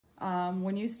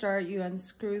When you start, you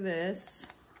unscrew this.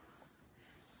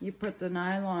 You put the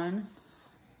nylon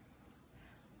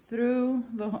through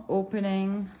the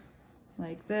opening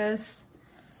like this.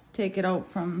 Take it out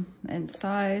from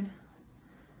inside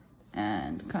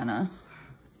and kind of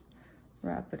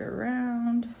wrap it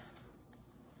around.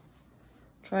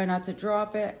 Try not to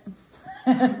drop it.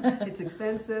 It's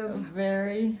expensive.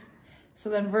 Very. So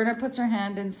then Verna puts her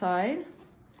hand inside.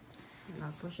 And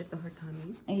I'll push it to her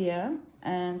tummy. Yeah.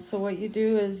 And so what you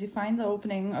do is you find the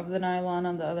opening of the nylon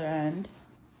on the other end.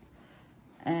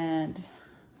 And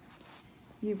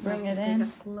you bring it in. Take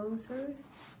it closer.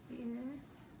 Yeah.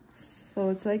 So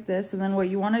it's like this. And then what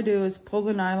you want to do is pull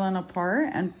the nylon apart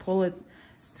and pull it.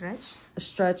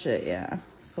 Stretch it, yeah.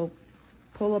 So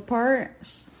pull apart,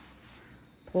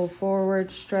 pull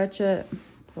forward, stretch it,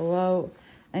 pull out,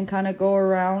 and kind of go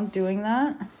around doing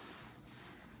that.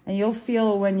 And you'll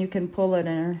feel when you can pull it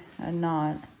in and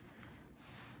not.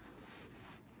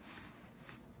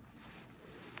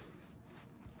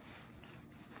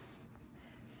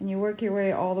 And you work your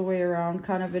way all the way around,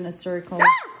 kind of in a circle.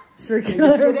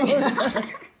 Circular.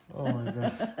 Oh my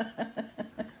god.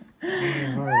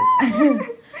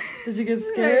 Did you get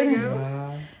scared?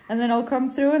 And then it'll come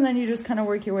through, and then you just kind of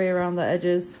work your way around the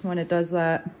edges when it does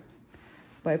that.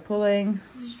 By pulling,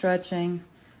 stretching,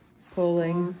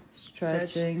 pulling,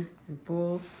 stretching.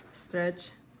 Pull, stretch,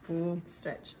 pull,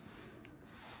 stretch.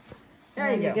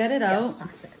 There you go. Get it out.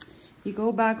 Yes, you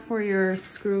go back for your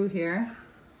screw here.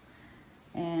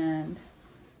 And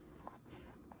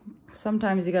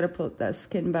sometimes you got to put that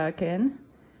skin back in.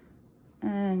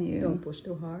 And you... Don't push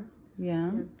too hard.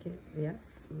 Yeah. Okay. Yeah.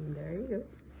 There you go.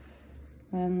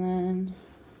 And then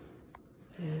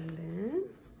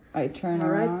I turn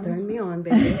around. All right, turn me on,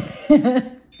 baby.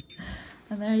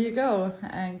 And there you go.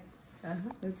 And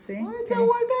let's see. Oh, it's not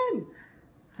working.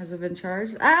 Has it been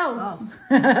charged? Ow!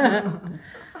 Oh.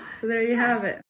 So there you have it.